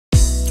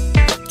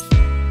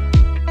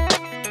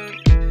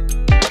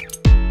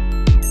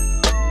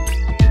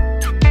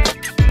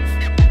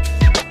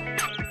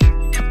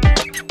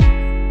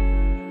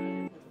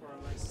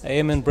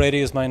Eamon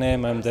Brady is my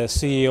name. I'm the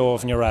CEO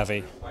of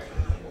Neuravi.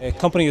 The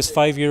company is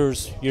 5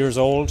 years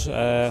old,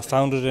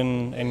 founded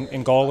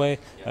in Galway.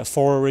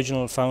 4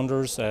 original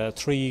founders,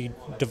 3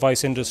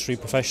 device industry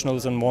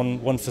professionals and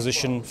one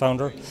physician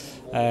founder.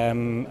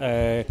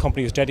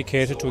 Company is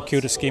dedicated to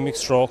acute ischemic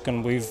stroke,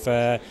 and we've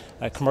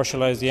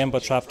commercialised the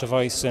EMBO-TRAP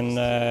device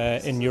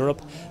in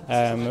Europe.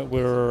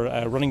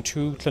 We're running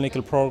 2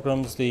 clinical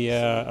programs, the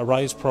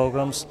ARISE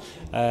programs,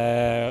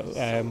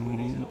 a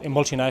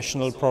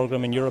multinational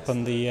program in Europe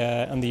and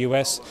the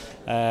US.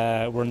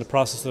 We're in the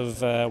process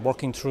of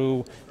working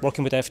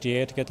with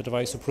FDA to get the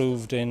device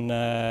approved in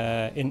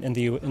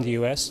the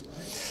US.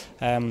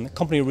 The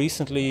company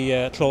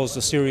recently closed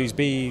a Series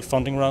B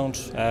funding round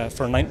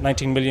for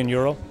 €19 million.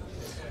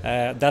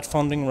 That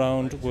funding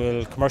round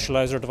will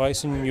commercialise our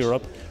device in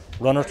Europe,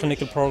 run our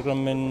clinical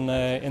program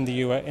in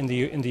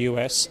the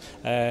US,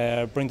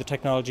 bring the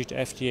technology to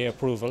FDA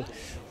approval.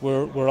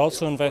 We're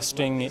also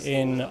investing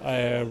in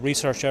a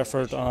research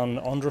effort on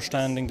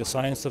understanding the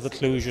science of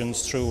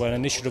occlusions through an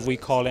initiative we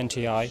call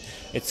NTI.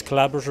 It's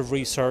collaborative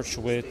research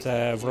with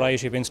a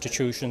variety of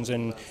institutions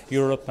in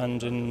Europe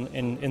and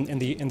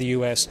in the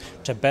US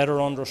to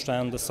better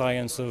understand the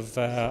science of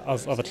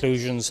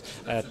occlusions,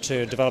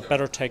 to develop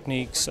better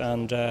techniques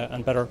and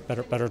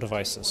better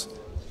devices.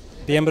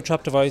 The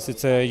EMBO-TRAP device,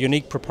 it's a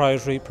unique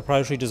proprietary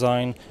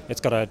design.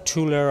 It's got a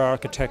 2-layer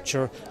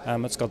architecture.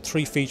 It's got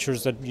 3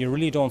 features that you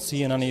really don't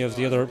see in any of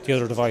the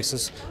other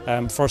devices.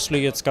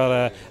 Firstly, it's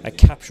got a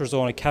capture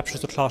zone. It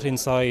captures the clot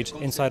inside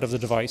of the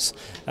device.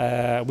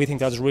 We think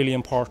that's really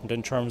important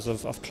in terms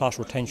of clot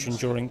retention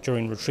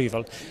during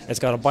retrieval. It's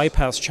got a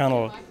bypass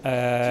channel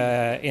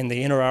in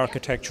the inner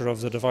architecture of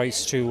the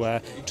device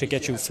to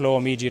get you flow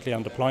immediately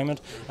on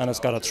deployment, and it's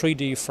got a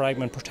 3D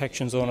fragment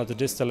protection zone at the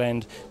distal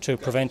end to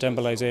prevent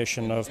embolization,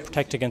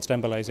 protect against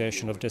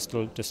embolization of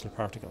distal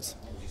particles.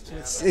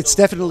 It's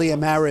definitely a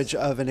marriage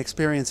of an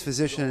experienced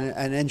physician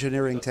and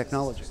engineering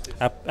technology.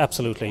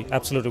 Absolutely.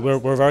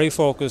 We're very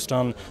focused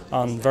on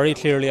very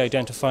clearly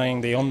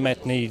identifying the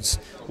unmet needs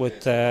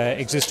with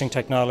existing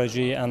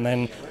technology, and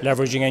then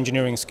leveraging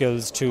engineering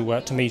skills to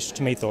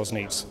meet those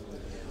needs.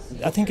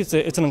 I think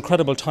it's an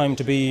incredible time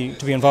to be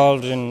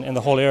involved in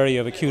the whole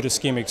area of acute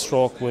ischemic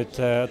stroke with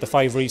the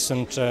 5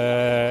 recent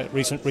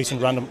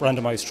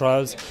randomized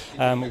trials.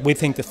 We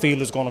think the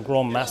field is going to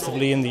grow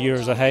massively in the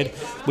years ahead.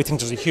 We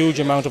think there's a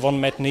huge amount of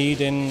unmet need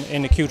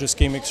in acute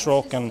ischemic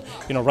stroke, and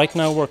right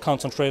now we're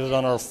concentrated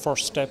on our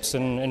first steps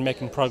in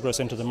making progress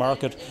into the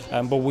market.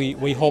 But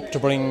we hope to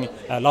bring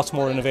lots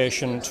more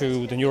innovation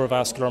to the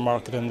neurovascular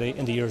market in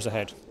the years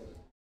ahead.